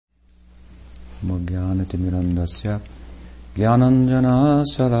Mugyanatimirandasya Gyananjana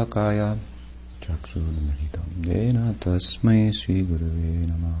Salakaya Chakshurmiritam Yena Tasmai Sri Gurave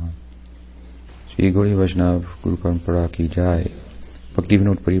Namaha. Sri Gauri Vaishnav Guru Parampara ki jai,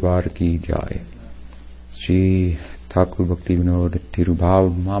 Bhaktivinoda Parivar ki jai, Sri Thakura Bhaktivinoda Tirobhava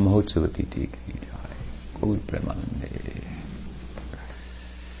Mahotsava ki jai, Gauri Premanande.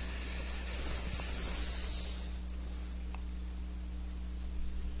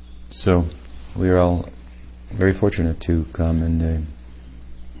 So, we are all very fortunate to come in the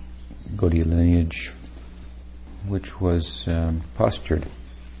Gaudiya lineage, which was postured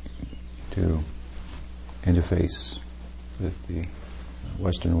to interface with the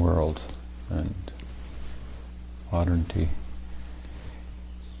Western world and modernity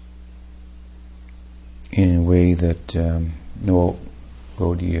in a way that no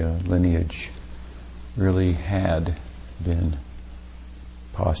Gaudiya lineage really had been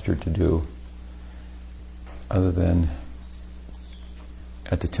postured to do, other than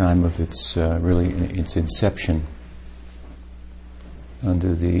at the time of its its inception,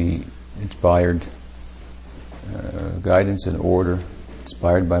 under the inspired guidance and order,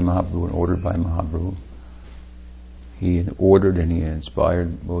 inspired by Mahaprabhu and ordered by Mahaprabhu. He ordered and he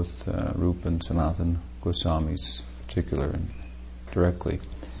inspired both Rupa and Sanatana Goswamis, in particular and directly,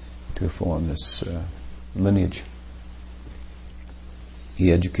 to form this lineage.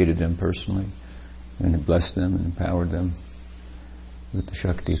 He educated them personally and he blessed them and empowered them with the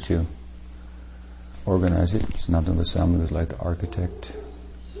Shakti to organize it. Sanatana Goswami was like the architect,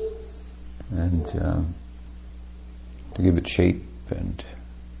 and to give it shape and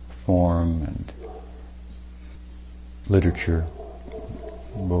form and literature,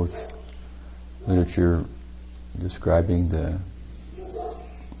 both literature describing the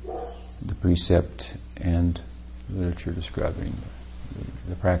precept and literature describing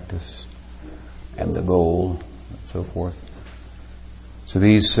the practice and the goal and so forth. So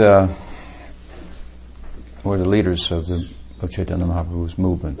these were the leaders of Chaitanya Mahaprabhu's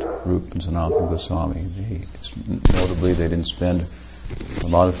movement, Rupa and Sanatana Goswami. Notably, they didn't spend a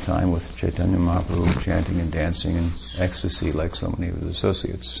lot of time with Chaitanya Mahaprabhu chanting and dancing in ecstasy like so many of his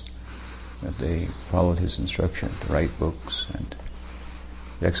associates. But they followed his instruction to write books and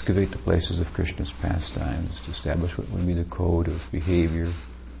to excavate the places of Krishna's pastimes, to establish what would be the code of behavior,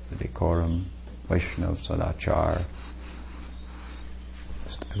 the decorum, Vaishnava Sadachar,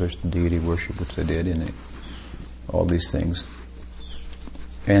 establish the deity worship, which they did in it, all these things.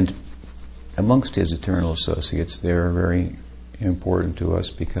 And amongst his eternal associates, they're very important to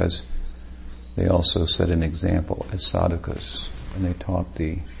us because they also set an example as sadhakas, and they taught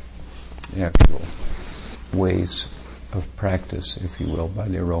the actual ways of practice, if you will, by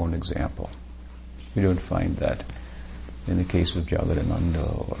their own example. We don't find that in the case of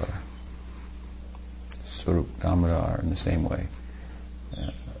Jagadananda or Swarup Damodar in the same way.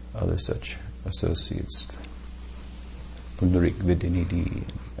 Other such associates, Pundarik Vidyanidhi,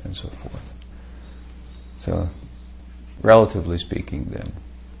 and so forth. So, relatively speaking, then,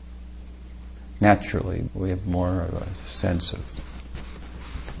 naturally, we have more of a sense of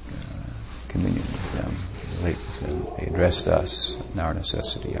communion with them, relate with them. They addressed us and our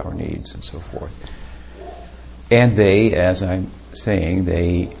necessity, our needs, and so forth. And they, as I'm saying,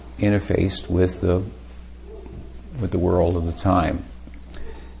 they interfaced with the world of the time,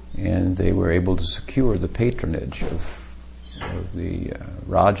 and they were able to secure the patronage of the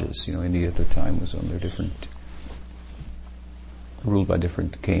Rajas. India at the time was ruled by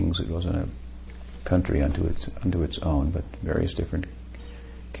different kings. It wasn't a country unto its own, but various different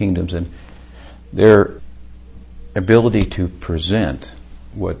kingdoms, and their ability to present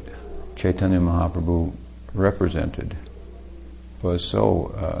what Chaitanya Mahaprabhu represented was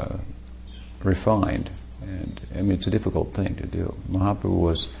so refined, and it's a difficult thing to do. Mahaprabhu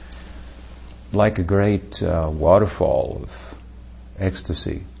was like a great waterfall of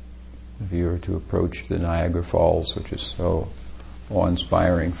ecstasy. If you were to approach the Niagara Falls, which is so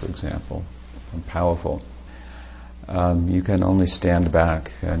awe-inspiring, for example, and powerful, you can only stand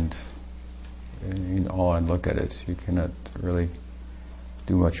back and in awe and look at it. You cannot really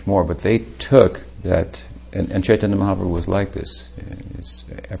do much more. But they took that, and Chaitanya Mahaprabhu was like this.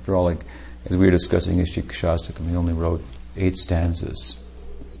 After all, like, as we were discussing his Shikshastakam, he only wrote 8 stanzas.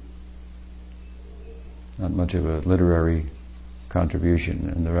 Not much of a literary contribution,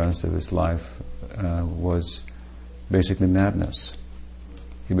 and the rest of his life was basically madness.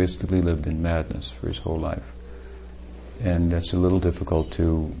 He basically lived in madness for his whole life. And that's a little difficult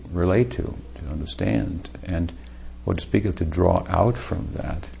to relate to understand, and what to speak of to draw out from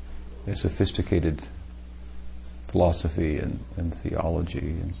that a sophisticated philosophy and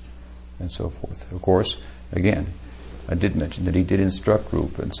theology and so forth. Of course, again, I did mention that he did instruct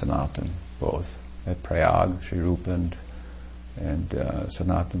Rupa and Sanatana both at Prayag, Sri Rupa and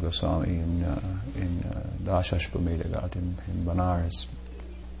Sanatana Goswami in Dashashvamedha Ghat in Banaras.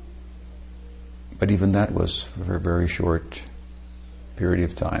 But even that was for a very short period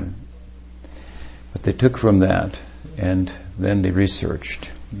of time. But they took from that, and then they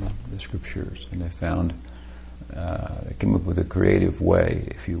researched the scriptures, and they found, they came up with a creative way,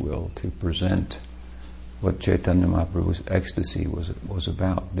 if you will, to present what Chaitanya Mahaprabhu's ecstasy was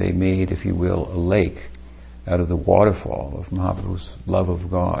about. They made, if you will, a lake out of the waterfall of Mahaprabhu's love of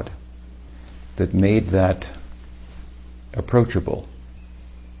God that made that approachable.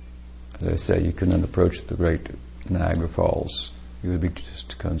 As I say, you couldn't approach the great Niagara Falls. You would be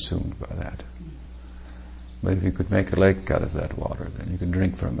just consumed by that. But if you could make a lake out of that water, then you could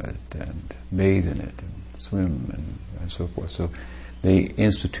drink from it and bathe in it and swim and so forth. So they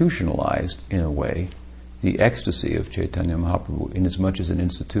institutionalized, in a way, the ecstasy of Chaitanya Mahaprabhu, inasmuch as an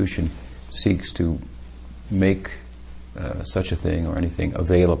institution seeks to make such a thing or anything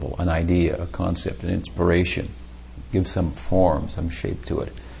available, an idea, a concept, an inspiration, give some form, some shape to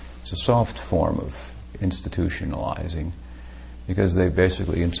it. It's a soft form of institutionalizing, because they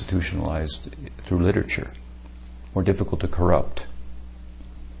basically institutionalized through literature, more difficult to corrupt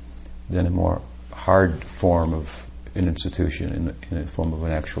than a more hard form of an institution in the form of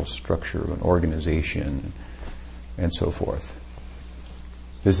an actual structure, of an organization, and so forth.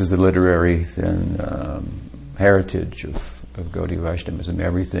 This is the literary heritage of Gaudiya Vaishnavism.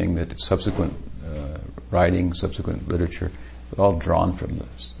 Everything that subsequent writing, subsequent literature, is all drawn from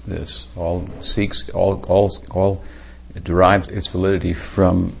this. All it derives its validity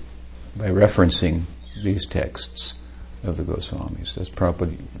from by referencing these texts of the Goswamis. As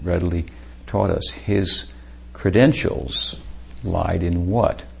Prabhupada readily taught us, his credentials lied in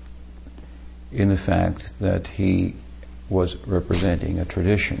what? In the fact that he was representing a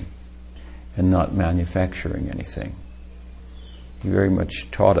tradition and not manufacturing anything. He very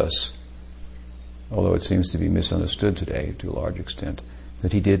much taught us, although it seems to be misunderstood today to a large extent,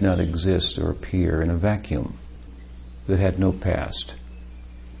 that he did not exist or appear in a vacuum, that had no past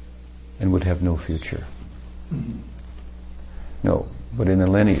and would have no future. No, but in a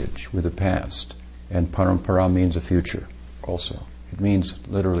lineage with a past. And parampara means a future also. It means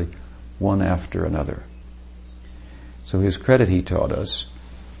literally one after another. So his credit, he taught us,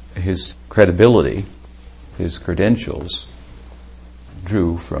 his credibility, his credentials,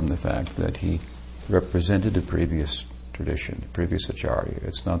 drew from the fact that he represented the previous tradition, the previous acharya.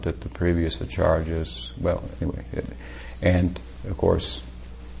 It's not that the previous acharyas, well, anyway. And, of course,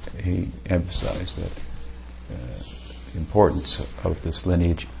 he emphasized that importance of this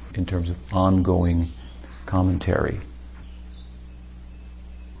lineage in terms of ongoing commentary.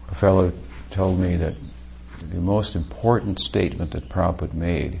 A fellow told me that the most important statement that Prabhupada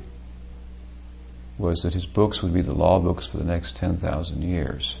made was that his books would be the law books for the next 10,000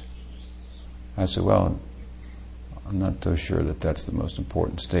 years. I said, well, I'm not so sure that that's the most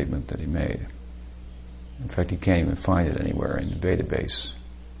important statement that he made. In fact, you can't even find it anywhere in the database,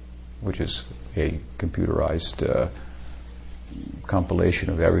 which is a computerized compilation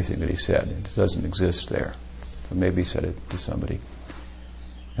of everything that he said. It doesn't exist there. So maybe he said it to somebody,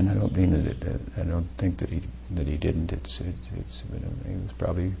 and I don't mean that. I don't think that he didn't. It was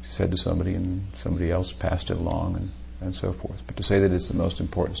probably said to somebody, and somebody else passed it along, and so forth. But to say that it's the most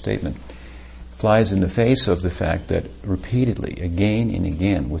important statement flies in the face of the fact that repeatedly, again and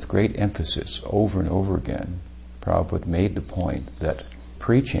again, with great emphasis, over and over again, Prabhupada made the point that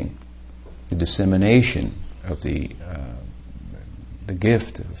preaching, the dissemination of the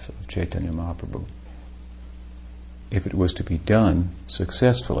gift of Chaitanya Mahaprabhu, if it was to be done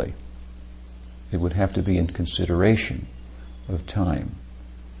successfully, it would have to be in consideration of time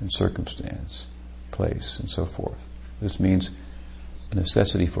and circumstance, place, and so forth. This means a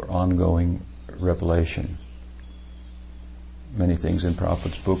necessity for ongoing revelation. Many things in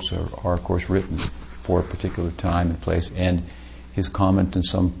Prabhupada's books are of course written for a particular time and place, and his comment in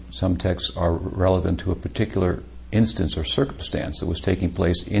some texts are relevant to a particular instance or circumstance that was taking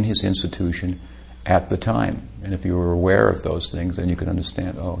place in his institution at the time. And if you were aware of those things, then you could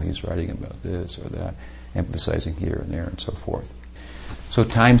understand, oh, he's writing about this or that, emphasizing here and there and so forth. So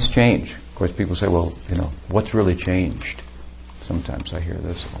times change. Of course, people say, well, what's really changed? Sometimes I hear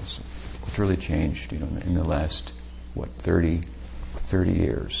this also. What's really changed, in the last, 30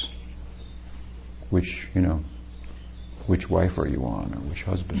 years? Which wife are you on, or which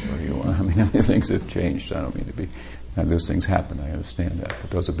husband are you on? I mean, things have changed. I don't mean to be... Now, those things happen, I understand that,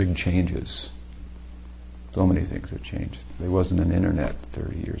 but those are big changes. So many things have changed. There wasn't an internet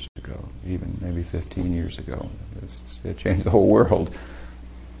 30 years ago, even maybe 15 years ago. It changed the whole world.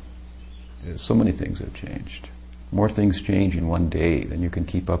 So many things have changed. More things change in one day than you can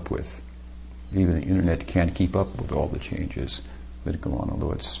keep up with. Even the internet can't keep up with all the changes that go on,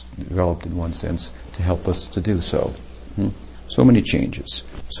 although it's developed in one sense to help us to do so. So many changes.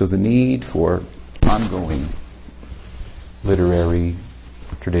 So the need for ongoing literary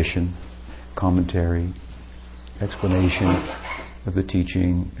tradition, commentary, explanation of the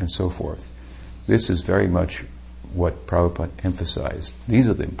teaching, and so forth. This is very much what Prabhupada emphasized. These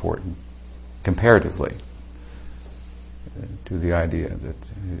are the important, comparatively, to the idea that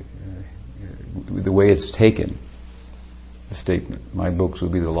the way it's taken, the statement, my books will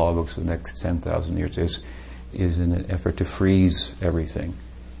be the law books of the next 10,000 years, is in an effort to freeze everything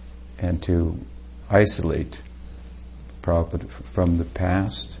and to isolate Prabhupada from the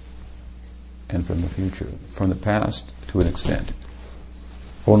past and from the future. From the past, to an extent.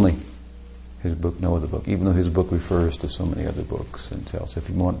 Only his book, no other book, even though his book refers to so many other books and tells, if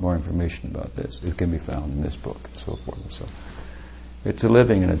you want more information about this, it can be found in this book, and so forth. And so it's a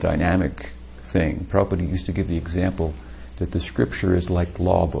living and a dynamic thing. Prabhupada used to give the example that the scripture is like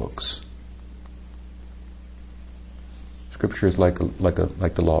law books. Scripture is like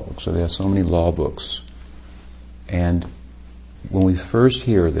the law books. So there are so many law books. And when we first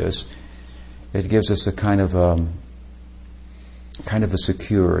hear this, it gives us a kind of a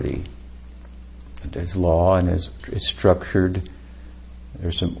security. There's law and it's structured.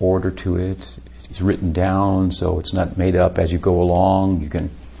 There's some order to it. It's written down, so it's not made up as you go along. You can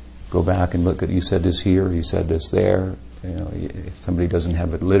go back and look at, you said this here, you said this there. You know, if somebody doesn't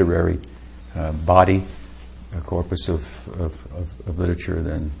have a literary body, a corpus of literature,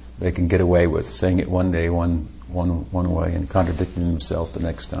 then they can get away with saying it one day one way and contradicting themselves the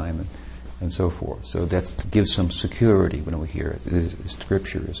next time, and so forth. So that gives some security when we hear it.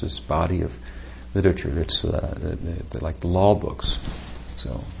 Scripture is this body of literature. It's like the law books.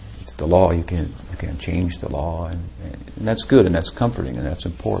 So it's the law. You can't change the law, and that's good, and that's comforting, and that's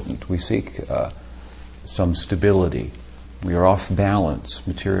important. We seek some stability. We are off balance.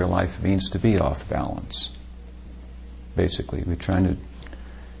 Material life means to be off balance. Basically, we're trying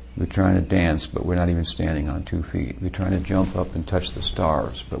to dance, but we're not even standing on 2 feet. We're trying to jump up and touch the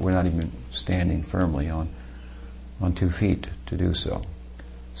stars, but we're not even standing firmly on 2 feet to do so.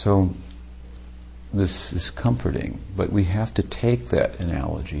 So this is comforting, but we have to take that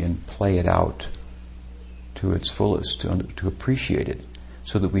analogy and play it out to its fullest, to appreciate it,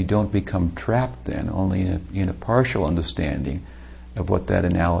 so that we don't become trapped then only in a partial understanding of what that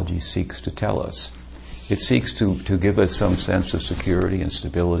analogy seeks to tell us. It seeks to give us some sense of security and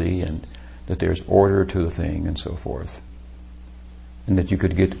stability, and that there's order to the thing, and so forth, and that you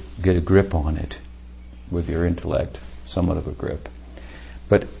could get a grip on it with your intellect, somewhat of a grip.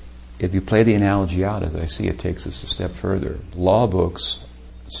 But if you play the analogy out, as I see it takes us a step further, law books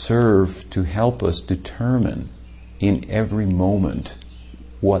serve to help us determine in every moment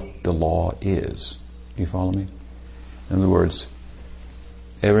what the law is. Do you follow me? In other words,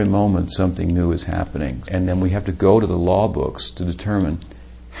 every moment something new is happening, and then we have to go to the law books to determine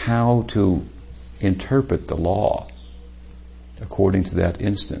how to interpret the law according to that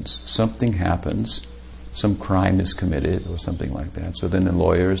instance. Something happens, some crime is committed or something like that. So then the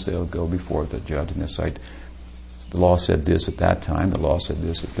lawyers, they'll go before the judge and decide, the law said this at that time, the law said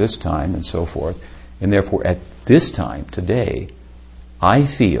this at this time, and so forth. And therefore at this time, today, I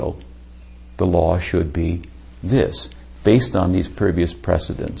feel the law should be this, based on these previous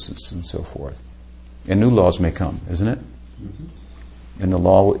precedents and so forth. And new laws may come, isn't it? Mm-hmm. And the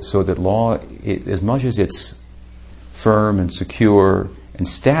law, so that law, as much as it's firm and secure and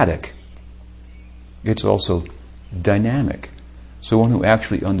static, it's also dynamic. So one who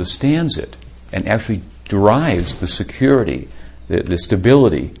actually understands it and actually derives the security, the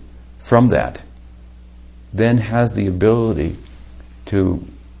stability from that, then has the ability to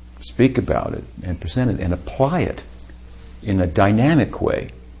speak about it and present it and apply it in a dynamic way.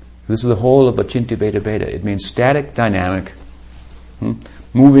 This is the whole of Achintya Bheda Bheda. It means static, dynamic,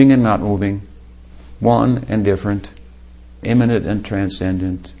 moving and not moving, one and different, immanent and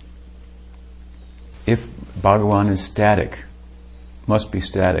transcendent. If Bhagavan is static, must be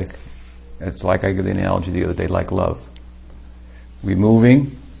static, it's like I gave the analogy the other day, like love. We're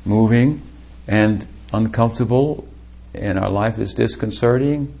moving, and uncomfortable, and our life is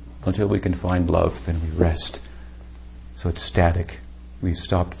disconcerting until we can find love, then we rest. So it's static. We've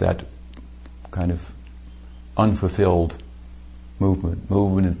stopped that kind of unfulfilled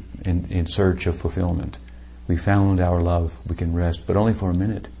movement in search of fulfillment. We found our love, we can rest, but only for a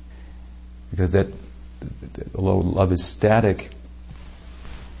minute. Because that although love is static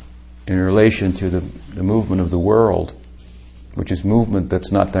in relation to the movement of the world, which is movement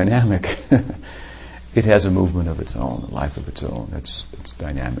that's not dynamic, it has a movement of its own, a life of its own. It's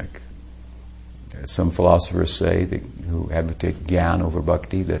dynamic. Some philosophers say, who advocate jnana over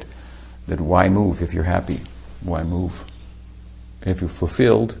bhakti, that why move if you're happy? Why move? If you're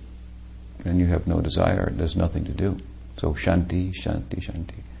fulfilled, then you have no desire. There's nothing to do. So shanti, shanti,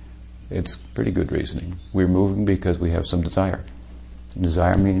 shanti. It's pretty good reasoning. We're moving because we have some desire.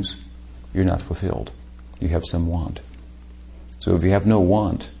 Desire means you're not fulfilled. You have some want. So if you have no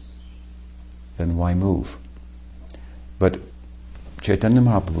want, then why move? But Chaitanya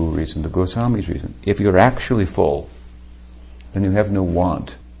Mahaprabhu reasoned, the Goswamis reasoned, if you're actually full, then you have no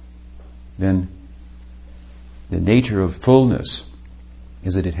want, then the nature of fullness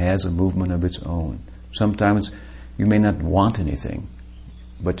is that it has a movement of its own. Sometimes you may not want anything,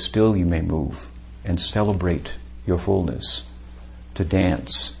 but still you may move and celebrate your fullness, to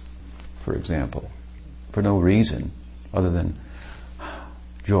dance, for example, for no reason other than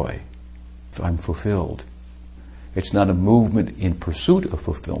joy. I'm fulfilled. It's not a movement in pursuit of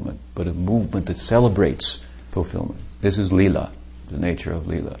fulfillment, but a movement that celebrates fulfillment. This is lila, the nature of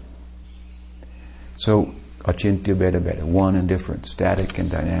lila. So, achintya bheda bheda, one and different, static and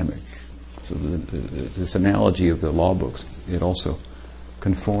dynamic. So this analogy of the law books, it also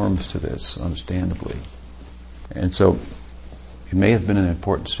conforms to this, understandably. And so, it may have been an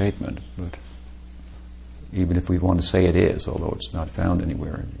important statement, but even if we want to say it is, although it's not found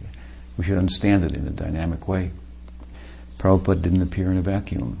anywhere, we should understand it in a dynamic way. Prabhupada didn't appear in a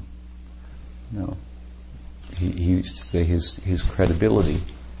vacuum. No. He used to say his credibility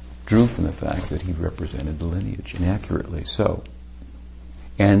drew from the fact that he represented the lineage, inaccurately so.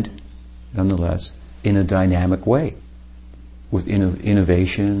 And, nonetheless, in a dynamic way, with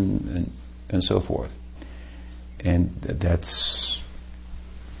innovation and so forth. And that's,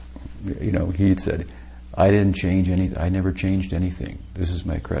 he said, I didn't change anything. I never changed anything. This is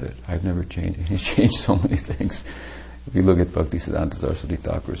my credit. I've never changed. He's changed so many things. If you look at Bhaktisiddhanta Saraswati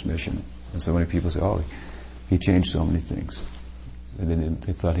Thakur's mission, and so many people say, oh, he changed so many things.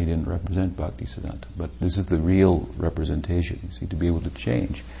 They thought he didn't represent Bhaktisiddhanta. But this is the real representation. You see, to be able to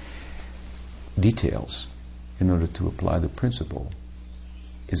change details in order to apply the principle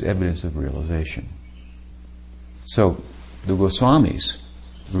is evidence of realization. So, the Goswamis,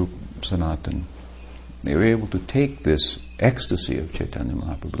 Rup Sanatan, they were able to take this ecstasy of Chaitanya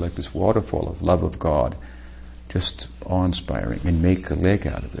Mahaprabhu, like this waterfall of love of God, just awe-inspiring, and make a lake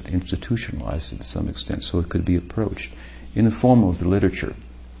out of it, institutionalize it to some extent so it could be approached in the form of the literature.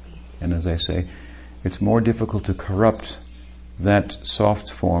 And as I say, it's more difficult to corrupt that soft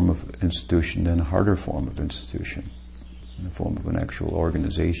form of institution than a harder form of institution, in the form of an actual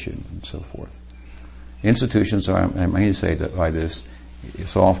organization and so forth. Institutions are, I may say that by this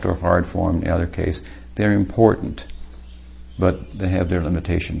soft or hard form, in the other case, they're important, but they have their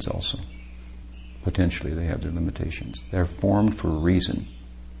limitations also. Potentially they have their limitations. They're formed for a reason.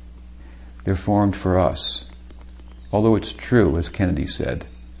 They're formed for us. Although it's true, as Kennedy said,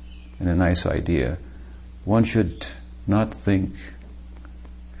 and a nice idea, one should not think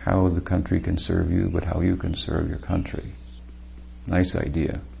how the country can serve you, but how you can serve your country. Nice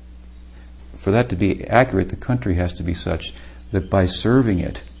idea. For that to be accurate, the country has to be such that by serving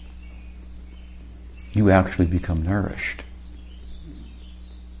it, you actually become nourished.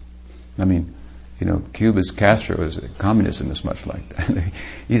 I mean, Cuba's Castro communism is much like that.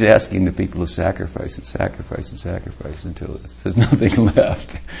 He's asking the people to sacrifice and sacrifice and sacrifice until there's nothing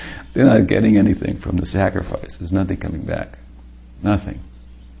left. They're not getting anything from the sacrifice. There's nothing coming back. Nothing.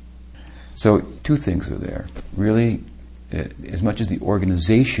 So two things are there. Really, as much as the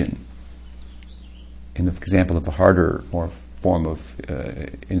organization, in the example of a harder or form of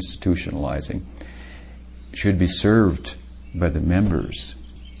institutionalizing, should be served by the members,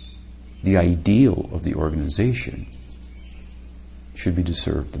 the ideal of the organization should be to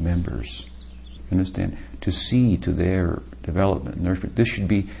serve the members. Understand? To see to their development, nourishment. This should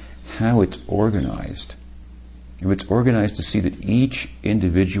be how it's organized. If it's organized to see that each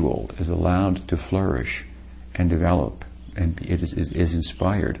individual is allowed to flourish and develop and is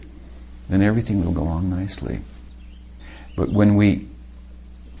inspired, then everything will go on nicely. But when we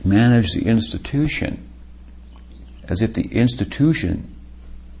manage the institution as if the institution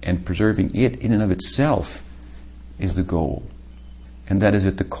and preserving it in and of itself is the goal, and that is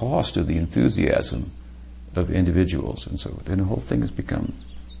at the cost of the enthusiasm of individuals, and so then the whole thing has become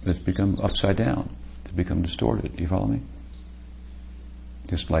upside down. It's become distorted. Do you follow me?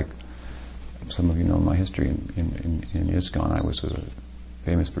 Just like some of you know my history in ISKCON, I was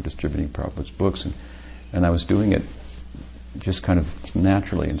famous for distributing Prabhupada's books, and And I was doing it just kind of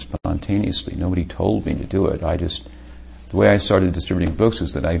naturally and spontaneously. Nobody told me to do it. The way I started distributing books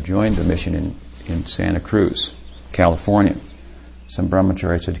is that I joined a mission in Santa Cruz, California. Some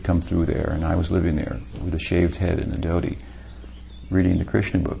brahmacharis had come through there, and I was living there with a shaved head and a dhoti, reading the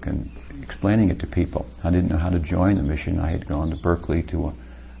Krishna book and explaining it to people. I didn't know how to join the mission. I had gone to Berkeley to a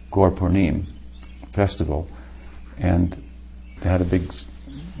Gaur Purnim festival, and they had a big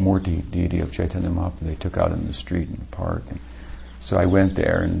Murti deity of Chaitanya Mahaprabhu they took out in the street in the park. And so I went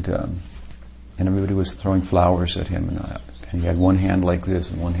there, and everybody was throwing flowers at him, and he had one hand like this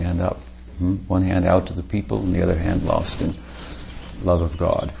and one hand up. One hand out to the people and the other hand lost in love of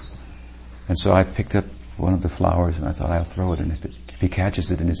God. And so I picked up one of the flowers and I thought, I'll throw it, and if he catches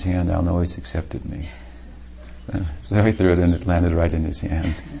it in his hand, I'll know he's accepted me. So I threw it and it landed right in his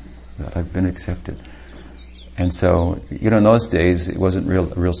hand. That I've been accepted. And so, in those days, it wasn't a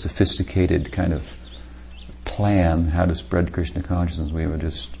real sophisticated kind of plan how to spread Krishna consciousness. We were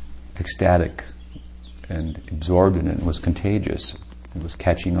just ecstatic and absorbed in it. It was contagious. It was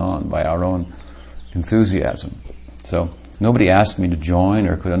catching on by our own enthusiasm. So nobody asked me to join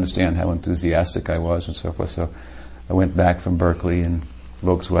or could understand how enthusiastic I was and so forth. So I went back from Berkeley in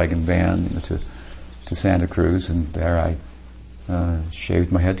Volkswagen van to Santa Cruz, and there I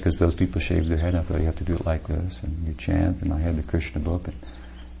shaved my head because those people shaved their head. I thought, you have to do it like this, and you chant, and I had the Krishna book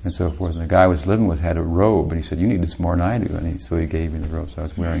and so forth. And the guy I was living with had a robe, and he said, you need this more than I do. And so he gave me the robe, so I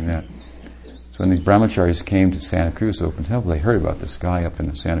was wearing that. So when these brahmacharis came to Santa Cruz Open Temple, they heard about this guy up in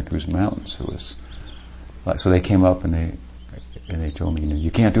the Santa Cruz Mountains who was like, so they came up and they told me,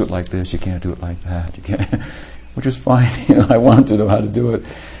 you can't do it like this, you can't do it like that, you can't, which was fine. I wanted to know how to do it.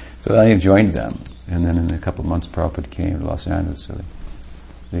 So I joined them. And then in a couple of months, Prabhupada came to Los Angeles, so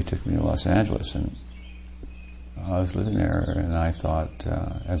they took me to Los Angeles, and I was living there, and I thought,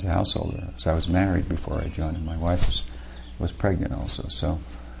 as a householder, so I was married before I joined, and my wife was pregnant also. So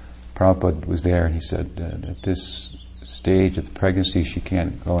Prabhupada was there, and he said, at this stage of the pregnancy, she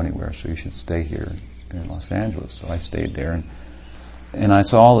can't go anywhere, so you should stay here in Los Angeles. So I stayed there, and I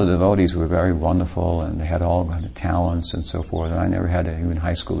saw all the devotees were very wonderful, and they had all kind of talents and so forth, and I never had even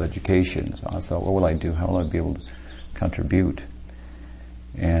high school education. So I thought, what will I do? How will I be able to contribute?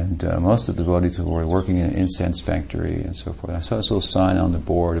 And most of the devotees were working in an incense factory and so forth. I saw this little sign on the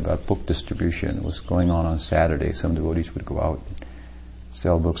board about book distribution. It was going on Saturday. Some devotees would go out and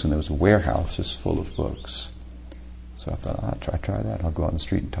sell books, and there was a warehouse just full of books. So I thought, I'll try that. I'll go out on the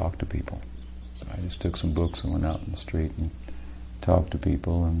street and talk to people. So I just took some books and went out in the street and talked to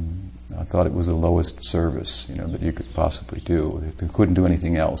people, and I thought it was the lowest service, that you could possibly do. If you couldn't do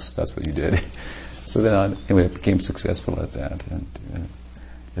anything else, that's what you did. So then I became successful at that, and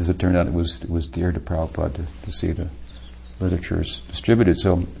as it turned out, it was dear to Prabhupada to see the literatures distributed.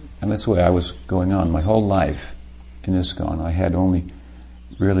 So, and that's the way I was going on my whole life in ISKCON. I had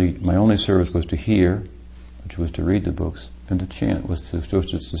my only service was to hear, which was to read the books, and to chant, was to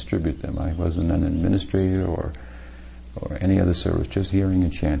just distribute them. I wasn't an administrator or any other service, just hearing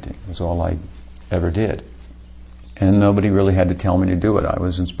and chanting was all I ever did. And nobody really had to tell me to do it. I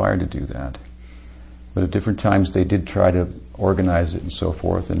was inspired to do that. But at different times they did try to organize it and so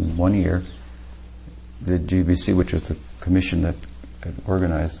forth. And one year, the GBC, which was the commission that had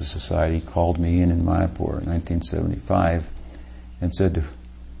organized the society, called me in Mayapur in 1975 and said,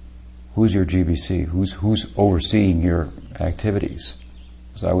 who's your GBC? Who's overseeing your activities?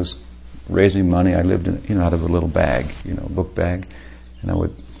 So I was raising money. I lived in, out of a little bag, book bag, and I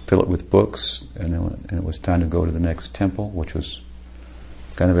would fill it with books, and then when it was time to go to the next temple, which was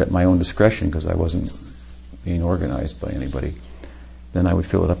kind of at my own discretion because I wasn't being organized by anybody, then I would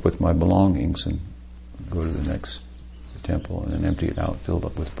fill it up with my belongings and go to the next temple and then empty it out, fill it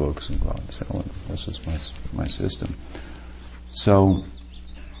up with books and go out and sell it. This was my system. So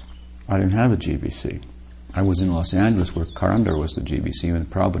I didn't have a GBC. I was in Los Angeles where Karandar was the GBC, and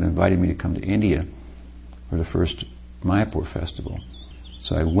Prabhupada invited me to come to India for the first Mayapur festival.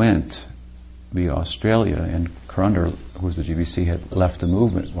 So I went via Australia, and Karandar, who was the GBC, had left the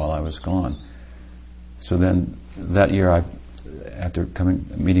movement while I was gone. So then that year, after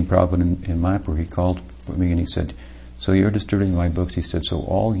meeting Prabhupada in Mayapur, he called for me and he said, so you're distributing my books. He said, so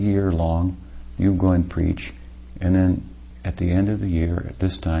all year long you go and preach, and then at the end of the year, at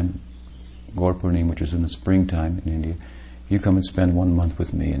this time, Gaur Purnim, which is in the springtime in India, you come and spend 1 month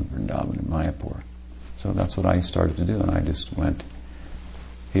with me in Vrindavan in Mayapur. So that's what I started to do, and I just went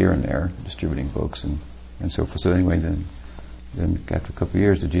here and there distributing books and so forth. So anyway, then after a couple of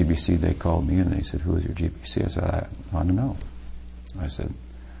years, the GBC, they called me in and they said, who is your GBC? I said, I don't know. I said,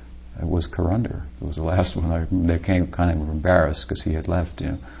 it was Karandar. It was the last one. They came kind of embarrassed because he had left,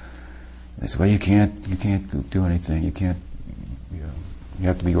 They said, well, you can't do anything. You can't, you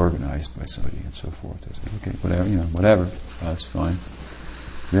have to be organized by somebody and so forth. I said, okay, whatever, that's fine.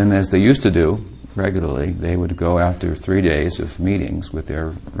 Then, as they used to do regularly, they would go after 3 days of meetings with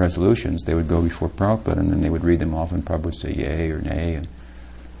their resolutions. They would go before Prabhupada, and then they would read them off, and Prabhupada would say yay or nay, and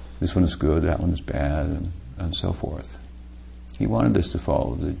this one is good, that one is bad, and so forth. He wanted us to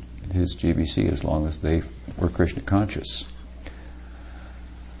follow his GBC as long as they were Krishna conscious,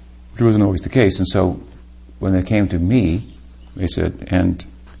 which wasn't always the case. And so when they came to me, they said, and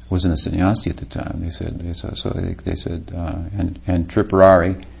wasn't a sannyasi at the time, they said, and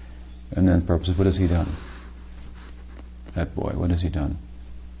Tripurari, and then Prabhupada said, what has he done? That boy, what has he done?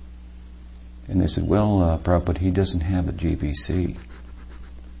 And they said, well, Prabhupada, he doesn't have a GBC.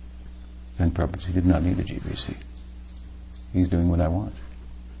 And Prabhupada said, he did not need a GBC. He's doing what I want.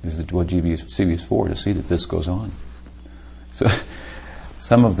 This is what GBC is for, to see that this goes on. So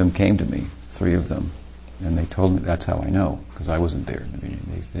some of them came to me, 3 of them, and they told me, that's how I know, because I wasn't there in the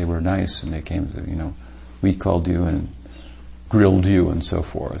meeting. They were nice, and they came and said, we called you and grilled you and so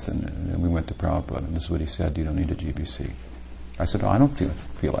forth, and then we went to Prabhupada, and this is what he said, you don't need a GBC. I said, I don't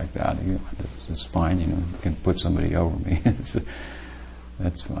feel like that. It's fine, you can put somebody over me.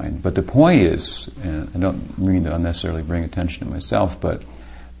 That's fine. But the point is, and I don't mean to unnecessarily bring attention to myself, but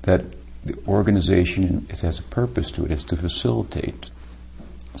that the organization has a purpose to it. It's to facilitate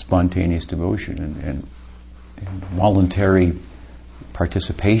spontaneous devotion and voluntary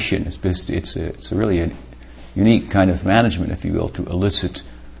participation. It's really a unique kind of management, if you will, to elicit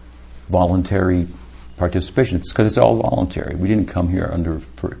voluntary participation. It's because it's all voluntary. We didn't come here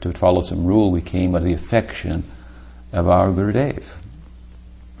to follow some rule. We came out of the affection of our Gurudev,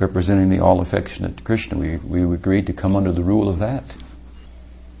 representing the all-affectionate Krishna. We agreed to come under the rule of that.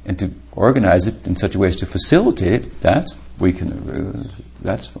 And to organize it in such a way as to facilitate it, that's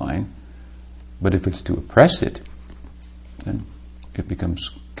fine. But if it's to oppress it, then it becomes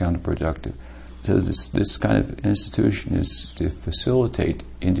counterproductive. So this kind of institution is to facilitate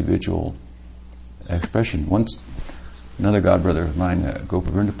individual expression. Once, another godbrother of mine,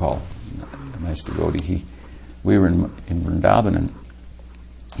 Gopavrindapal, a nice devotee, we were in Vrindavan, and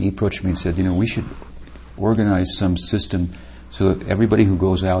he approached me and said, we should organize some system so that everybody who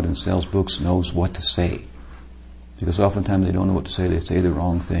goes out and sells books knows what to say. Because oftentimes they don't know what to say, they say the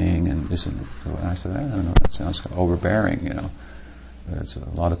wrong thing, and this and that. So I said, I don't know, that sounds overbearing, There's a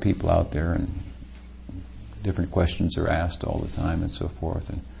lot of people out there, and different questions are asked all the time and so forth,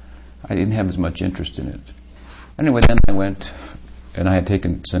 and I didn't have as much interest in it. Anyway, then I went, and I had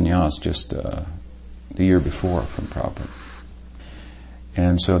taken sannyas just the year before from Prabhupada.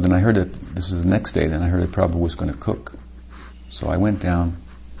 And so then I heard that, this was the next day, then I heard that Prabhupada was going to cook. So I went down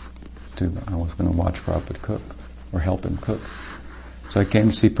I was going to watch Prabhupada cook, or help him cook. So I came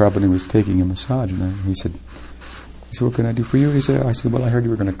to see Prabhupada, and he was taking a massage, and he said, what can I do for you? I said, well, I heard you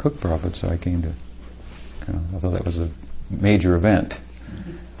were going to cook, Prabhupada, so I came to, I thought that was a major event.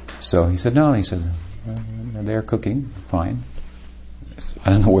 So he said, no, he said, they're cooking, fine.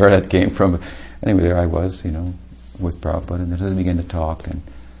 I don't know where that came from, but anyway, there I was, with Prabhupada, and then they began to talk, and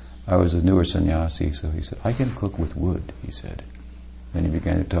I was a newer sannyasi, so he said, I can cook with wood, he said. Then he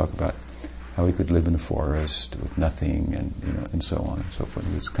began to talk about how he could live in a forest with nothing, and so on and so forth.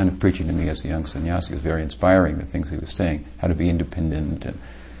 He was kind of preaching to me as a young sannyasi. It was very inspiring, the things he was saying, how to be independent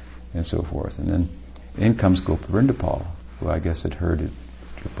and so forth. And then in comes Gopavrindapal, who I guess had heard it.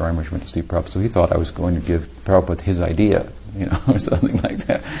 Brahmars went to see Prabhupada, so he thought I was going to give Prabhupada his idea, or something like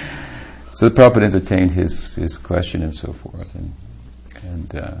that. So the Prabhupada entertained his question and so forth, and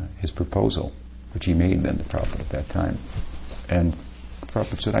his proposal, which he made then to Prabhupada at that time. And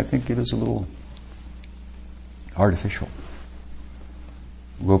Prabhupada said, I think it is a little artificial.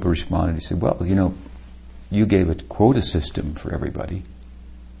 Gopa responded, he said, well, you gave a quota system for everybody,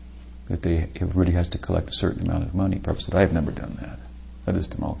 that everybody has to collect a certain amount of money. Prabhupada said, I have never done that. That is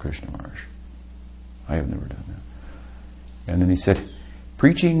Tamal Krishna Maharaj. I have never done that. And then he said,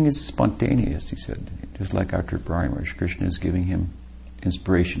 preaching is spontaneous, he said. Just like after Brahmars, Krishna is giving him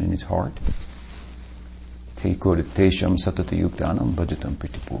inspiration in his heart. He quoted, Tesham satata yuktanam bhajatam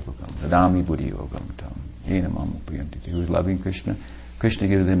pritipurvakam dadami buddhi yogam tam yena mam upayanti. He was loving Krishna. Krishna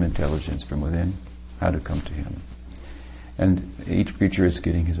gives them intelligence from within, how to come to him. And each preacher is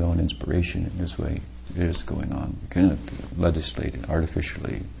getting his own inspiration in this way. It is going on. You cannot legislate it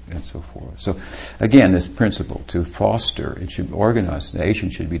artificially and so forth. So again, this principle to foster, it should organization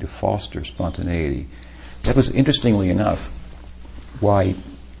should be to foster spontaneity. That was, interestingly enough, why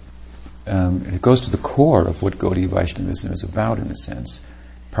it goes to the core of what Gaudiya Vaishnavism is about, in a sense.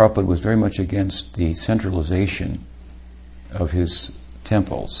 Prabhupada was very much against the centralization of his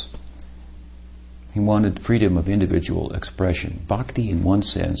temples. He wanted freedom of individual expression. Bhakti, in one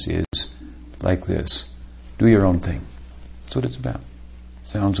sense, is like this. Do your own thing. That's what it's about.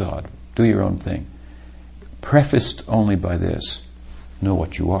 Sounds odd. Do your own thing. Prefaced only by this. Know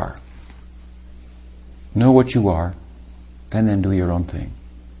what you are. Know what you are, and then do your own thing.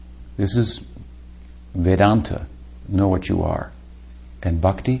 This is Vedanta. Know what you are. And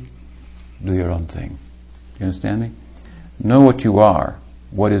Bhakti, do your own thing. You understand me? Know what you are.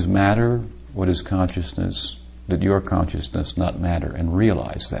 What is matter? What is consciousness? That your consciousness, not matter, and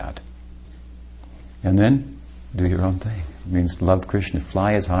realize that. And then do your own thing. It means love Krishna.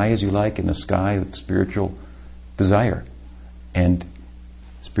 Fly as high as you like in the sky of spiritual desire and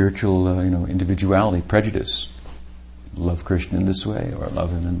spiritual, individuality, prejudice. Love Krishna in this way or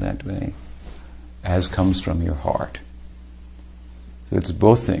love him in that way, as comes from your heart. So it's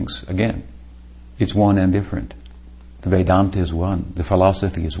both things. Again, it's one and different. The Vedanta is one. The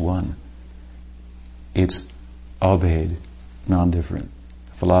philosophy is one. It's abhed, non-different.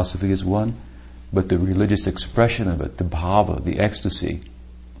 The philosophy is one, but the religious expression of it, the bhava, the ecstasy,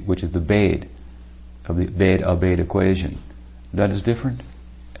 which is the bhed of the bhed-abhed equation, that is different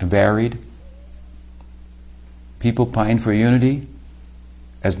and varied. People pine for unity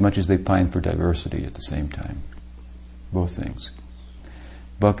as much as they pine for diversity at the same time. Both things.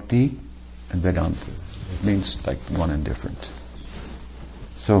 Bhakti and Vedanta. It means like one and different.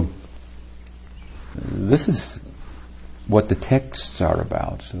 So, this is what the texts are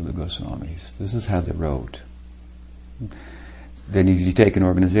about, so the Goswamis. This is how they wrote. Then you take an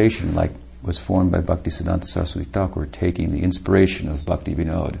organization like was formed by Bhaktisiddhanta Saraswati Thakur, taking the inspiration of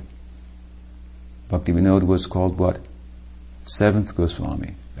Bhaktivinoda. Bhaktivinoda was called what? Seventh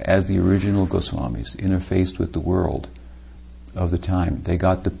Goswami. As the original Goswamis interfaced with the world of the time, they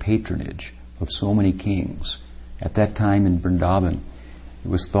got the patronage of so many kings. At that time in Vrindavan, it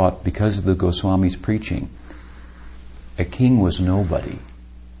was thought, because of the Goswamis' preaching, a king was nobody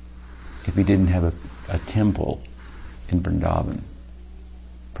if he didn't have a temple in Vrindavan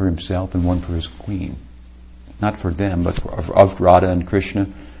for himself and one for his queen. Not for them, but of Radha and Krishna,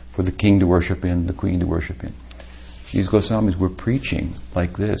 for the king to worship in, the queen to worship in. These Goswamis were preaching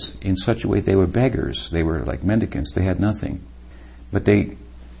like this in such a way. They were beggars. They were like mendicants. They had nothing. But they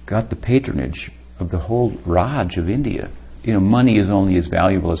got the patronage of the whole Raj of India. Money is only as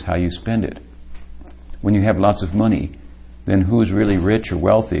valuable as how you spend it. When you have lots of money, then who's really rich or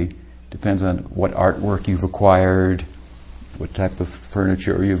wealthy depends on what artwork you've acquired, what type of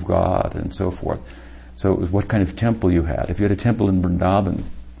furniture you've got, and so forth. So it was what kind of temple you had. If you had a temple in Vrindavan,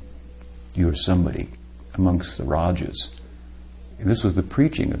 you were somebody amongst the Rajas. And this was the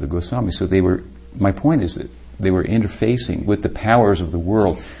preaching of the Goswamis. So my point is that they were interfacing with the powers of the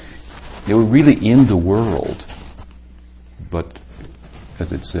world. They were really in the world, but,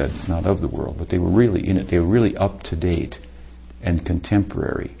 as it said, not of the world, but they were really in it. They were really up to date and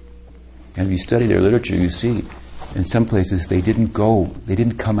contemporary. And if you study their literature, you see, in some places they didn't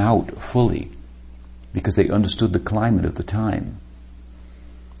come out fully, because they understood the climate of the time.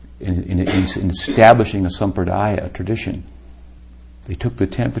 In establishing a sampradaya, a tradition, they took the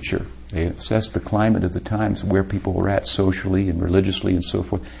temperature, they assessed the climate of the times, where people were at socially and religiously and so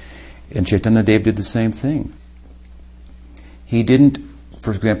forth. And Chaitanya Dev did the same thing. He didn't,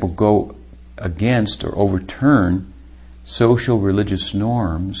 for example, go against or overturn social religious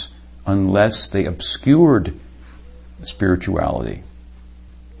norms unless they obscured spirituality.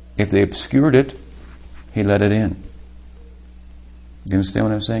 If they obscured it, he let it in. You understand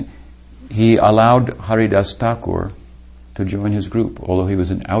what I'm saying? He allowed Haridas Thakur to join his group, although he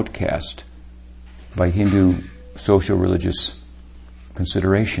was an outcast by Hindu social religious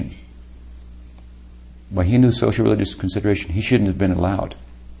consideration. By Hindu social religious consideration, he shouldn't have been allowed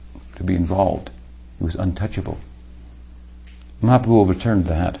to be involved. He was untouchable. Mahaprabhu overturned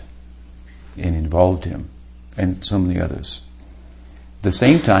that and involved him and so many others. At the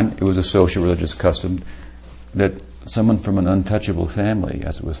same time, it was a social religious custom that someone from an untouchable family,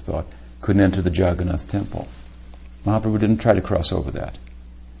 as it was thought, couldn't enter the Jagannath temple. Mahaprabhu didn't try to cross over that,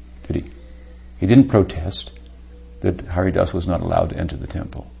 did he? He didn't protest that Haridas was not allowed to enter the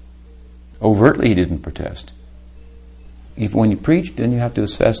temple. Overtly, he didn't protest. Even when you preach, then you have to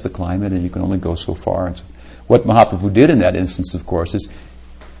assess the climate, and you can only go so far. And so, what Mahaprabhu did in that instance, of course, is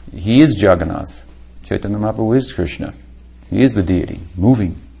he is Jagannath. Chaitanya Mahaprabhu is Krishna. He is the deity,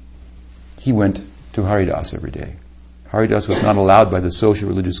 moving. He went to Haridas every day. Haridas was not allowed by the social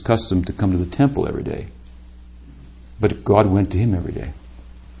religious custom to come to the temple every day. But God went to him every day.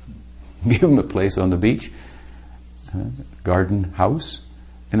 Gave him a place on the beach, garden house,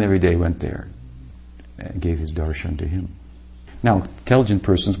 and every day went there and gave his darshan to him. Now, intelligent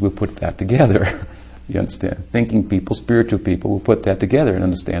persons will put that together. You understand? Thinking people, spiritual people will put that together and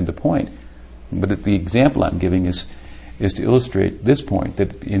understand the point. But the example I'm giving is to illustrate this point,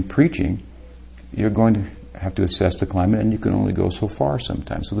 that in preaching, you're going to have to assess the climate, and you can only go so far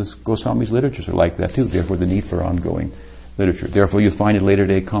sometimes. So this Goswami's literatures are like that too, therefore the need for ongoing literature. Therefore you find a later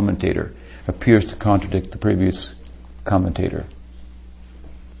day commentator appears to contradict the previous commentator.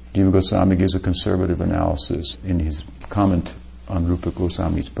 Jiva Goswami gives a conservative analysis in his comment on Rupa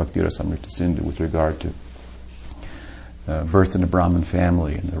Goswami's Bhakti Rasamrita Sindhu with regard to birth in a Brahmin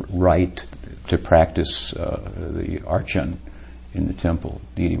family and the right to practice the archan in the temple,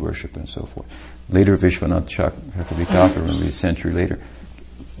 deity worship and so forth. Later, Vishwanath Chakravarti Thakur, a century later,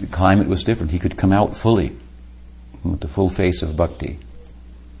 the climate was different. He could come out fully with the full face of bhakti.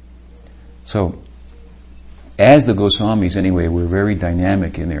 So, as the Goswamis anyway were very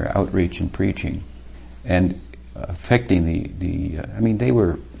dynamic in their outreach and preaching and affecting they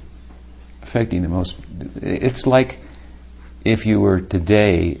were affecting the most. It's like if you were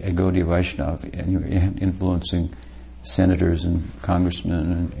today a Gaudiya Vaishnava and you're influencing senators and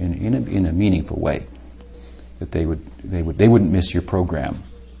congressmen in a meaningful way, that they wouldn't miss your program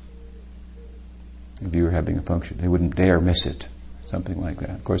if you were having a function. They wouldn't dare miss it, something like that.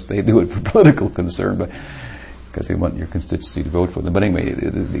 Of course, they do it for political concern, but because they want your constituency to vote for them. But anyway,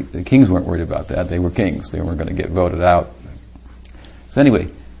 the kings weren't worried about that. They were kings. They weren't going to get voted out. So anyway,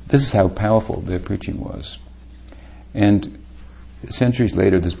 this is how powerful their preaching was. And centuries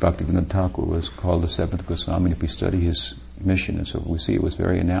later, this Bhaktivinoda Thakur was called the seventh Goswami. If we study his mission, and so we see it was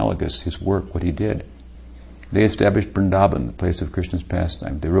very analogous, his work, what he did. They established Vrindavan, the place of Krishna's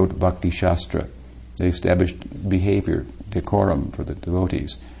pastime. They wrote Bhakti Shastra. They established behavior, decorum for the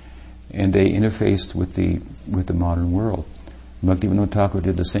devotees. And they interfaced with the modern world. Bhaktivinoda Thakur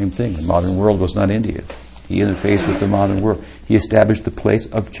did the same thing. The modern world was not India. He interfaced with the modern world. He established the place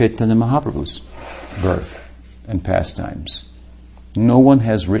of Chaitanya Mahaprabhu's birth and pastimes. No one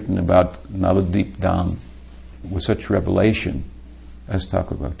has written about Navadvip Dham with such revelation as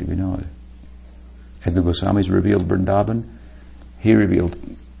Thakur Bhaktivinoda. As the Goswamis revealed Vrindavan, he revealed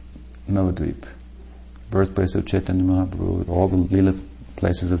Navadvip, birthplace of Chaitanya Mahaprabhu, all the Leela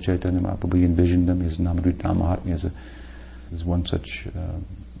places of Chaitanya Mahaprabhu. He envisioned them. His Navadvip Dham Mahatmya is one such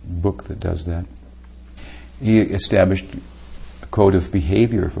book that does that. He established a code of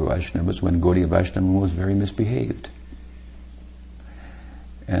behavior for Vaishnavas when Gaudiya Vaishnava was very misbehaved.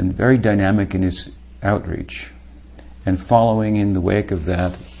 And very dynamic in his outreach. And following in the wake of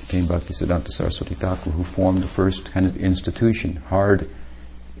that came Bhaktisiddhanta Saraswati Thakur, who formed the first kind of institution, hard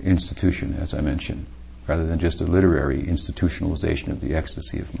institution, as I mentioned, rather than just a literary institutionalization of the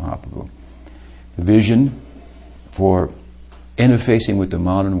ecstasy of Mahaprabhu. The vision for interfacing with the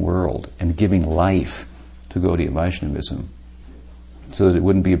modern world and giving life to Gaudiya Vaishnavism so that it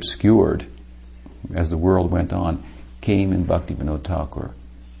wouldn't be obscured as the world went on, came in Bhaktivinoda Thakur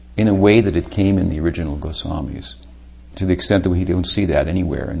in a way that it came in the original Goswamis, to the extent that we don't see that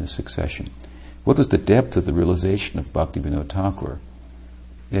anywhere in the succession. What was the depth of the realization of Bhaktivinoda Thakur?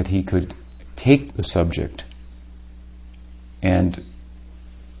 That he could take the subject and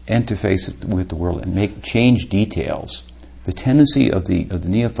interface it with the world and change details. The tendency of the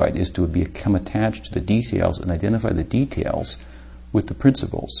neophyte is to become attached to the details and identify the details with the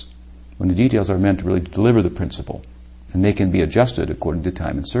principles, when the details are meant to really deliver the principle, and they can be adjusted according to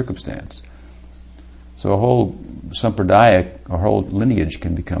time and circumstance. So a whole sampradaya, a whole lineage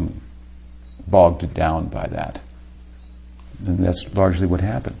can become bogged down by that. And that's largely what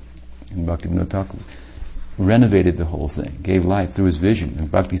happened. And Bhaktivinoda Thakur renovated the whole thing, gave life through his vision. And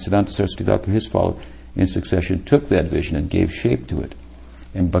Bhaktisiddhanta Saraswati Thakur, his follower in succession, took that vision and gave shape to it.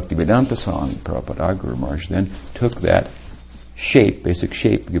 And Bhaktivedanta Swami, Prabhupada, our Guru Maharaj, then took that shape, basic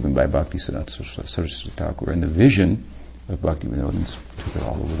shape given by Bhaktisiddhanta Saraswati Thakur, and the vision of Bhaktivinoda, and took it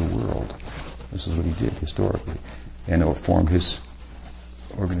all over the world. This is what he did historically. And it formed his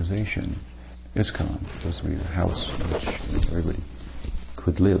organization, ISKCON, supposed to be the house in which everybody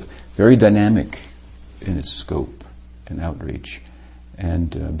could live. Very dynamic in its scope and outreach,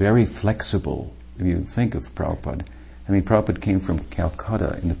 and very flexible. If you think of Prabhupada, Prabhupada came from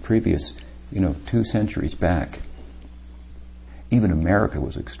Calcutta in the previous, 2 centuries back. Even America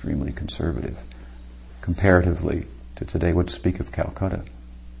was extremely conservative, comparatively to today. What to speak of Calcutta,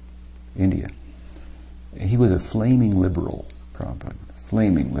 India. He was a flaming liberal, Prabhupada,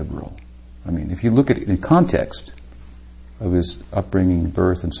 flaming liberal. If you look at it in context of his upbringing,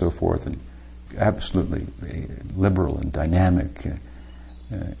 birth, and so forth, and absolutely liberal and dynamic.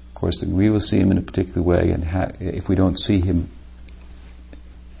 Of course, we will see him in a particular way, and if we don't see him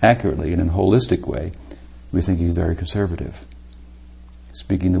accurately in a holistic way, we think he's very conservative.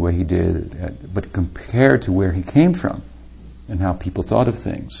 speaking the way he did, but compared to where he came from and how people thought of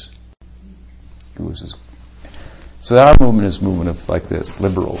things, it was so our movement is a movement of like this,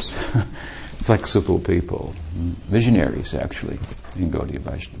 liberals, flexible people, visionaries actually in Gaudiya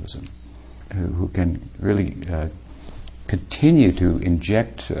Vaishnavism, who can really continue to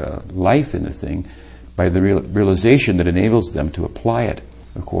inject life in the thing by the realization that enables them to apply it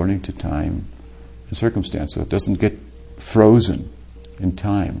according to time and circumstance, so it doesn't get frozen in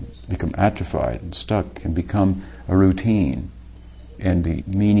time, become atrophied and stuck, and become a routine, and the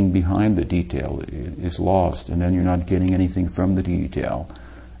meaning behind the detail is lost, and then you're not getting anything from the detail,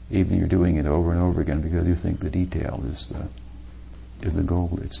 even you're doing it over and over again because you think the detail is the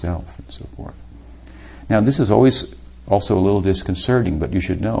goal itself, and so forth. Now, this is always also a little disconcerting, but you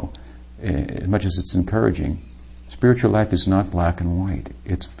should know, as much as it's encouraging, spiritual life is not black and white.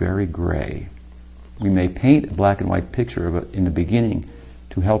 It's very gray. We may paint a black and white picture of it in the beginning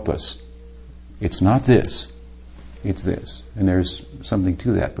to help us. It's not this. It's this. And there's something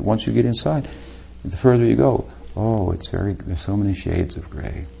to that. But once you get inside, the further you go, there's so many shades of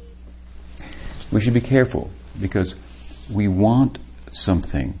gray. We should be careful because we want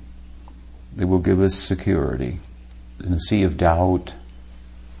something that will give us security. In the sea of doubt,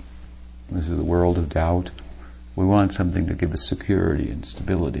 this is the world of doubt, we want something to give us security and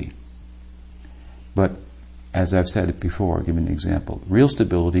stability. But, as I've said it before, I'll give you an example. Real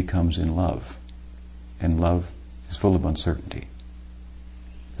stability comes in love. And love is full of uncertainty.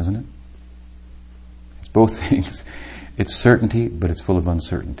 Isn't it? It's both things. It's certainty, but it's full of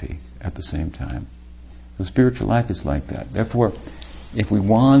uncertainty at the same time. So spiritual life is like that. Therefore, if we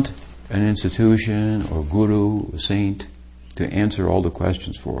want an institution or guru or saint to answer all the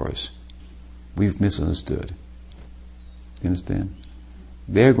questions for us, we've misunderstood. You understand?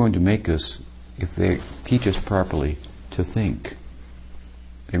 They're going to make us, if they teach us properly, to think.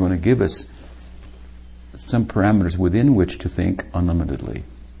 They're going to give us some parameters within which to think unlimitedly.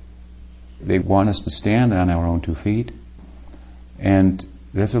 They want us to stand on our own 2 feet, and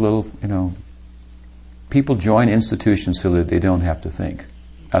that's a little, people join institutions so that they don't have to think.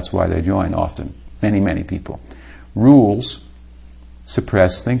 That's why they join often. Many, many people. Rules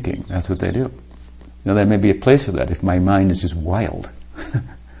suppress thinking. That's what they do. Now, there may be a place for that if my mind is just wild.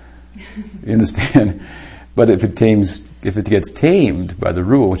 You understand? But if it gets tamed by the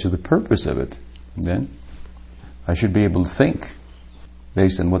rule, which is the purpose of it, then I should be able to think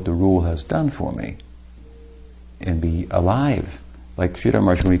based on what the rule has done for me and be alive. Like Sridhar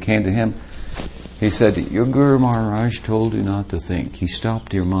Maharaj, when we came to him, he said, your Guru Maharaj told you not to think. He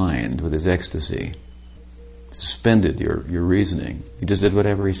stopped your mind with his ecstasy, suspended your reasoning. You just did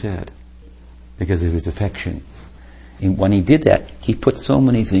whatever he said because of his affection. And when he did that, he put so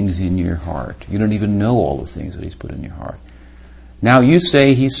many things in your heart. You don't even know all the things that he's put in your heart. Now you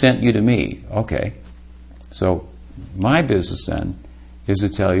say he sent you to me. Okay. So my business then is to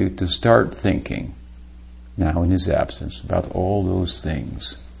tell you to start thinking now in his absence about all those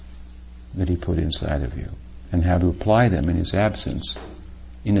things that he put inside of you and how to apply them in his absence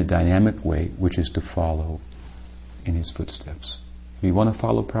in a dynamic way, which is to follow in his footsteps. If you want to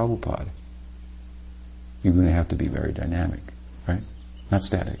follow Prabhupada, you're going to have to be very dynamic, right? Not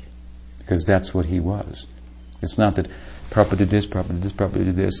static, because that's what he was. It's not that Prabhupada did this, Prabhupada did this, Prabhupada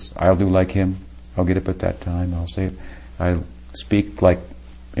did this, I'll do like him, I'll get up at that time, I'll say it, I'll speak like,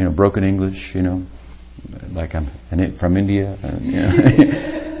 broken English, like I'm from India.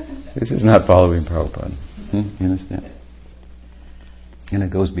 This is not following Prabhupada. You understand? And it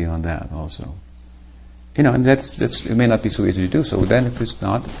goes beyond that also. And it may not be so easy to do so. Then if it's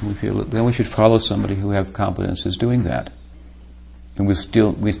not, we feel then we should follow somebody who have confidence is doing that. And we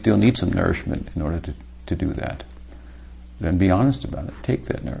still need some nourishment in order to do that. Then be honest about it. Take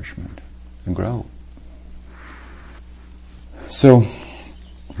that nourishment and grow. So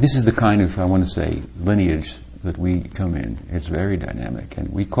this is the kind of, I want to say, lineage that we come in. It's very dynamic.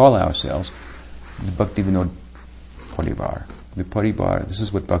 And we call ourselves the Bhaktivinoda Parivar. The Parivar, this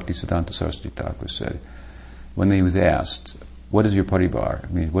is what Bhaktisiddhanta Saraswati Thakur said. When he was asked, what is your Parivar?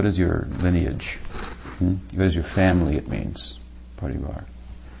 I mean, what is your lineage? What is your family, it means, Parivar.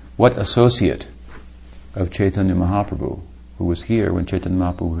 What associate of Chaitanya Mahaprabhu, who was here when Chaitanya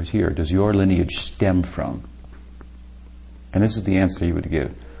Mahaprabhu was here, does your lineage stem from? And this is the answer he would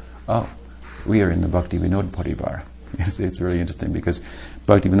give. Oh, we are in the Bhaktivinoda Parivar. It's really interesting because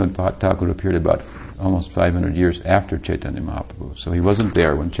Bhaktivinoda Thakur appeared about almost 500 years after Chaitanya Mahaprabhu. So he wasn't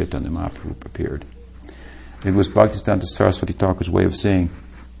there when Chaitanya Mahaprabhu appeared. It was Bhaktisiddhanta Saraswati Thakur's way of saying,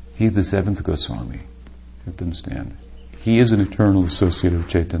 he's the seventh Goswami. You have to understand. He is an eternal associate of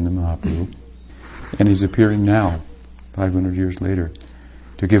Chaitanya Mahaprabhu. And he's appearing now, 500 years later.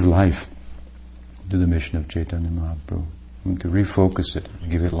 to give life to the mission of Chaitanya Mahaprabhu, and to refocus it,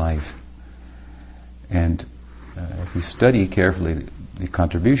 give it life. And if you study carefully the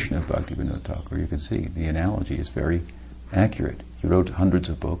contribution of Bhaktivinoda Thakur, you can see the analogy is very accurate. He wrote hundreds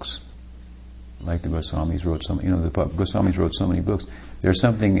of books, like the Goswamis wrote the Goswamis wrote so many books. There's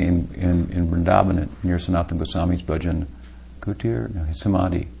something in Vrindavan near Sanatana Goswami's bhajan kutir, his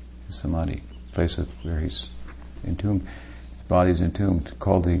samadhi, place where he's entombed, his body's entombed,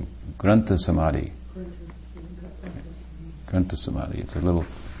 called the Grantha Samadhi. Grantha Samadhi. It's a little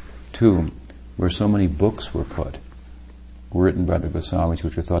tomb where so many books were written by the Goswamis,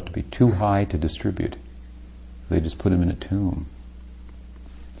 which were thought to be too high to distribute. They just put them in a tomb.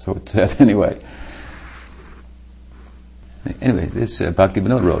 So it said anyway. Anyway, this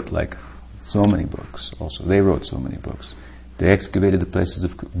Bhaktivinoda wrote like so many books also. They wrote so many books. They excavated the places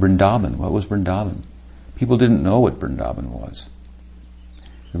of Vrindavan. What was Vrindavan? People didn't know what Vrindavan was.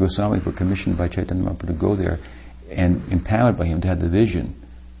 The Goswamis were commissioned by Chaitanya Mahaprabhu to go there and empowered by him to have the vision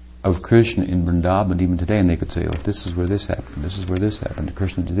of Krishna in Vrindavan even today, and they could say, oh, this is where this happened, this is where this happened,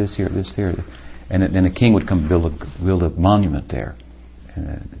 Krishna did this here, and then a king would come build a monument there.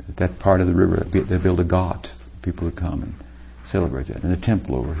 That part of the river, they build a ghat. People would come and celebrate that. And a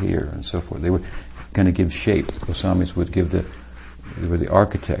temple over here, and so forth. They were going to give shape. The Goswamis would they were the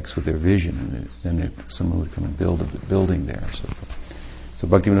architects with their vision, and then someone would come and build a building there, and so forth. So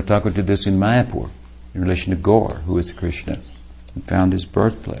Bhaktivinoda Thakur did this in Mayapur, in relation to Gaur, who is Krishna, and found his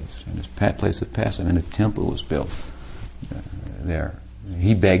birthplace, and his place of pastime, and a temple was built there.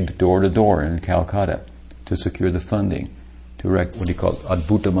 He begged door to door in Calcutta to secure the funding to erect what he called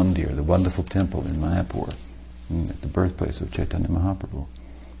Adbhuta Mandir, the wonderful temple in Mayapur, the birthplace of Chaitanya Mahaprabhu.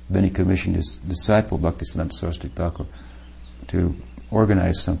 Then he commissioned his disciple, Bhaktisiddhanta Saraswati Thakur, to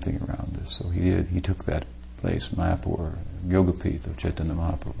organize something around this. So he did. He took that place, Mayapur, Yogapith of Chaitanya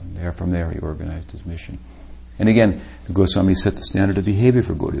Mahaprabhu, and from there he organized his mission. And again, the Goswami set the standard of behavior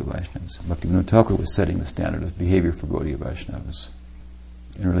for Gaudiya Vaishnavas. Bhaktivinoda Thakur was setting the standard of behavior for Gaudiya Vaishnavas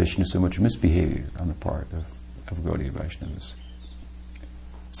in relation to so much misbehavior on the part of Gaudiya Vaishnavas.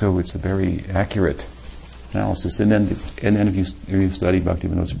 So it's a very accurate analysis. And then if you study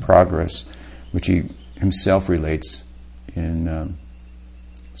Bhaktivinoda's progress, which he himself relates in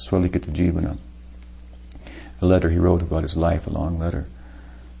Swalikita Jivana, a letter he wrote about his life, a long letter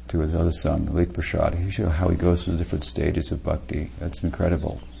to his other son, Late Prasad. He shows how he goes through the different stages of bhakti. That's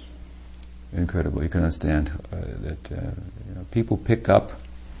incredible. Incredible. You can understand that people pick up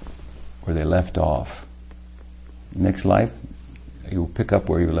where they left off. Next life, you will pick up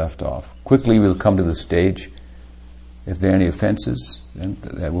where you left off. Quickly you will come to the stage. If there are any offenses, then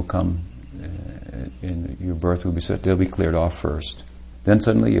that will come in your birth will be set. They'll be cleared off first. Then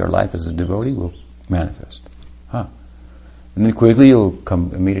suddenly your life as a devotee will manifest. And then quickly you'll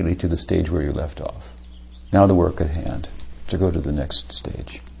come immediately to the stage where you left off. Now the work at hand, to go to the next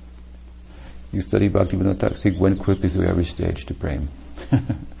stage. You study Bhaktivinoda Thakur, he went quickly through every stage to prema.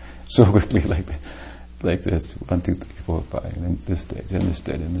 So quickly like this, 1, 2, 3, 4, 5, and then this stage, and this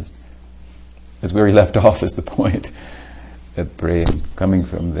stage, and this. That's where he left off is the point. At praying, coming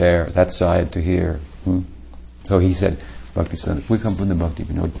from there, that side to here. So he said, Bhakti, we come from the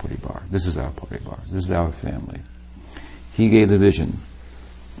Bhaktivinoda Paribar. This is our Paribar. This is our family. He gave the vision.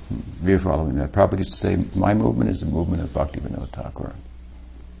 We are following that. Prabhupada used to say, my movement is the movement of Bhaktivinoda Thakura.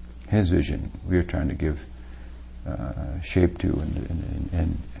 His vision, we are trying to give shape to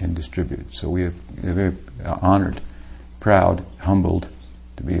and distribute. So we are very honored, proud, humbled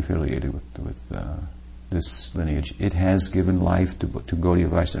to be affiliated with this lineage. It has given life to Gaudiya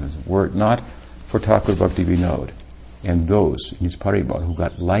Vaishnavas. Were it not for Thakur Bhaktivinoda and those in his paribar who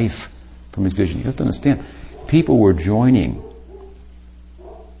got life from his vision. You have to understand, people were joining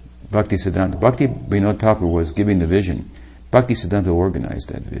Bhaktisiddhanta. Bhaktivinoda Thakur was giving the vision. Bhaktisiddhanta organized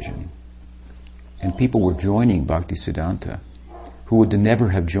that vision. And people were joining Bhaktisiddhanta who would never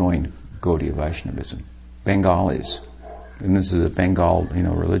have joined Gaudiya Vaishnavism. Bengalis. And this is a Bengal,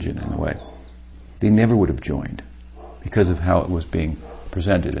 religion in a way. They never would have joined because of how it was being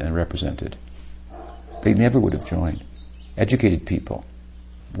presented and represented. They never would have joined. Educated people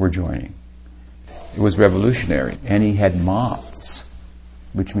were joining. It was revolutionary. And he had maths,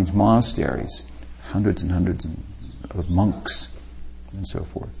 which means monasteries, hundreds and hundreds of monks and so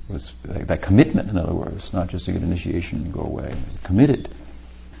forth. It was that commitment, in other words, not just to get initiation and go away. Committed.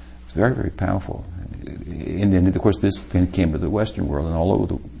 It's very, very powerful. And then, of course, this then came to the Western world and all over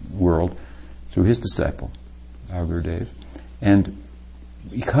the world through his disciple, our Gurudev. And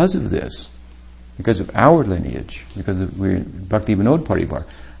because of this, because of our lineage, because of we're Bhaktivinoda Parivar,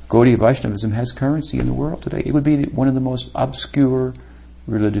 Gaudiya Vaishnavism has currency in the world today. It would be one of the most obscure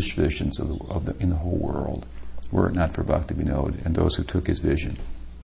religious traditions in the whole world were it not for Bhaktivinoda and those who took his vision.